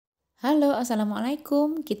Halo,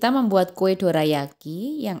 assalamualaikum. Kita membuat kue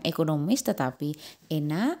dorayaki yang ekonomis tetapi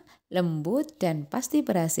enak, lembut, dan pasti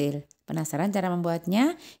berhasil. Penasaran cara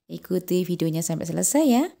membuatnya? Ikuti videonya sampai selesai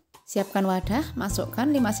ya. Siapkan wadah, masukkan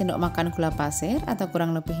 5 sendok makan gula pasir atau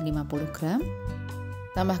kurang lebih 50 gram.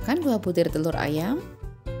 Tambahkan 2 butir telur ayam.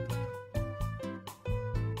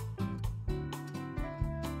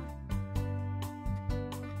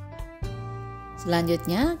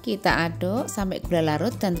 Selanjutnya kita aduk sampai gula larut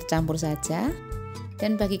dan tercampur saja.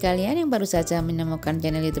 Dan bagi kalian yang baru saja menemukan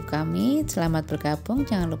channel YouTube kami, selamat bergabung.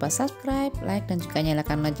 Jangan lupa subscribe, like, dan juga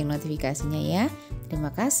nyalakan lonceng notifikasinya ya. Terima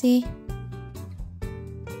kasih.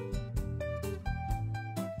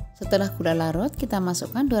 Setelah gula larut, kita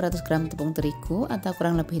masukkan 200 gram tepung terigu atau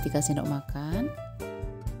kurang lebih 3 sendok makan.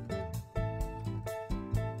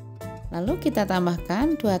 Lalu kita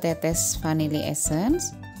tambahkan 2 tetes vanilla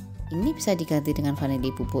essence. Ini bisa diganti dengan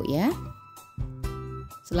vanili bubuk ya.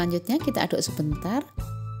 Selanjutnya kita aduk sebentar.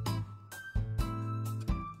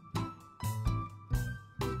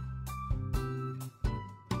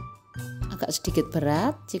 Agak sedikit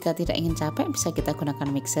berat, jika tidak ingin capek bisa kita gunakan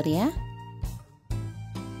mixer ya.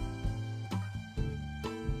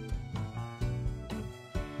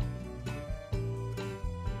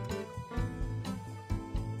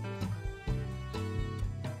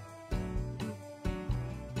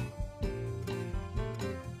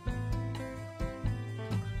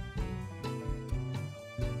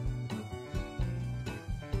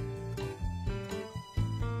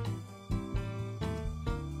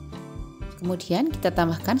 Kemudian kita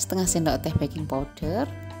tambahkan setengah sendok teh baking powder,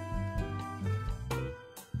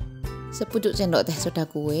 sepucuk sendok teh soda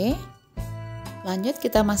kue. Lanjut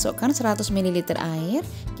kita masukkan 100 ml air.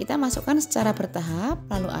 Kita masukkan secara bertahap,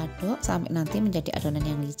 lalu aduk sampai nanti menjadi adonan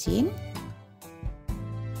yang licin.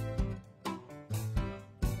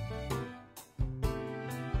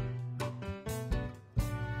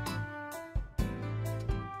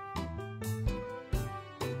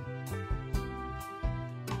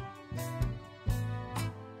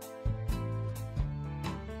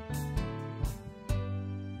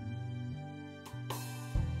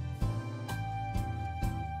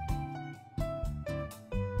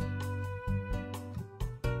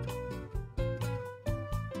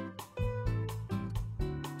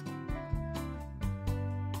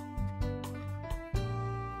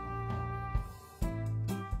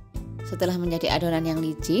 Setelah menjadi adonan yang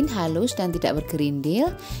licin, halus, dan tidak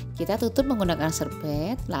bergerindil, kita tutup menggunakan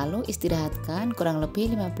serbet, lalu istirahatkan kurang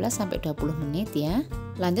lebih 15-20 menit ya.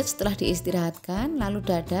 Lanjut setelah diistirahatkan, lalu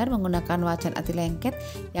dadar menggunakan wajan anti lengket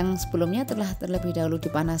yang sebelumnya telah terlebih dahulu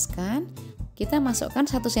dipanaskan. Kita masukkan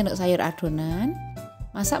 1 sendok sayur adonan,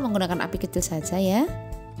 masak menggunakan api kecil saja ya.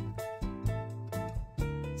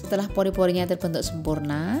 Setelah pori-porinya terbentuk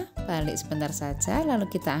sempurna, balik sebentar saja, lalu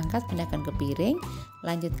kita angkat, pindahkan ke piring,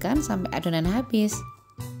 lanjutkan sampai adonan habis.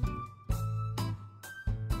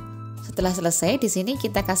 Setelah selesai, di sini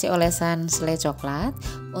kita kasih olesan selai coklat.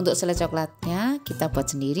 Untuk selai coklatnya kita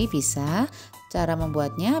buat sendiri bisa. Cara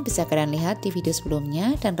membuatnya bisa kalian lihat di video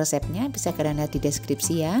sebelumnya dan resepnya bisa kalian lihat di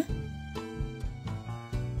deskripsi ya.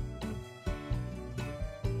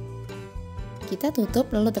 Kita tutup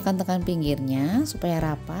lalu tekan-tekan pinggirnya supaya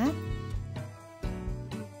rapat.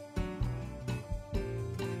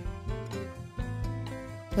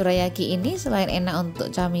 Dorayaki ini selain enak untuk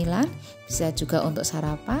camilan, bisa juga untuk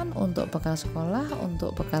sarapan, untuk bekal sekolah,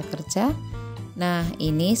 untuk bekal kerja. Nah,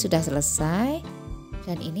 ini sudah selesai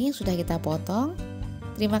dan ini sudah kita potong.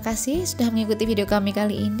 Terima kasih sudah mengikuti video kami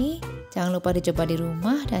kali ini. Jangan lupa dicoba di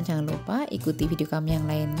rumah dan jangan lupa ikuti video kami yang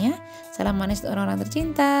lainnya. Salam manis untuk orang-orang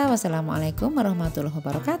tercinta. Wassalamualaikum warahmatullahi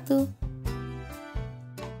wabarakatuh.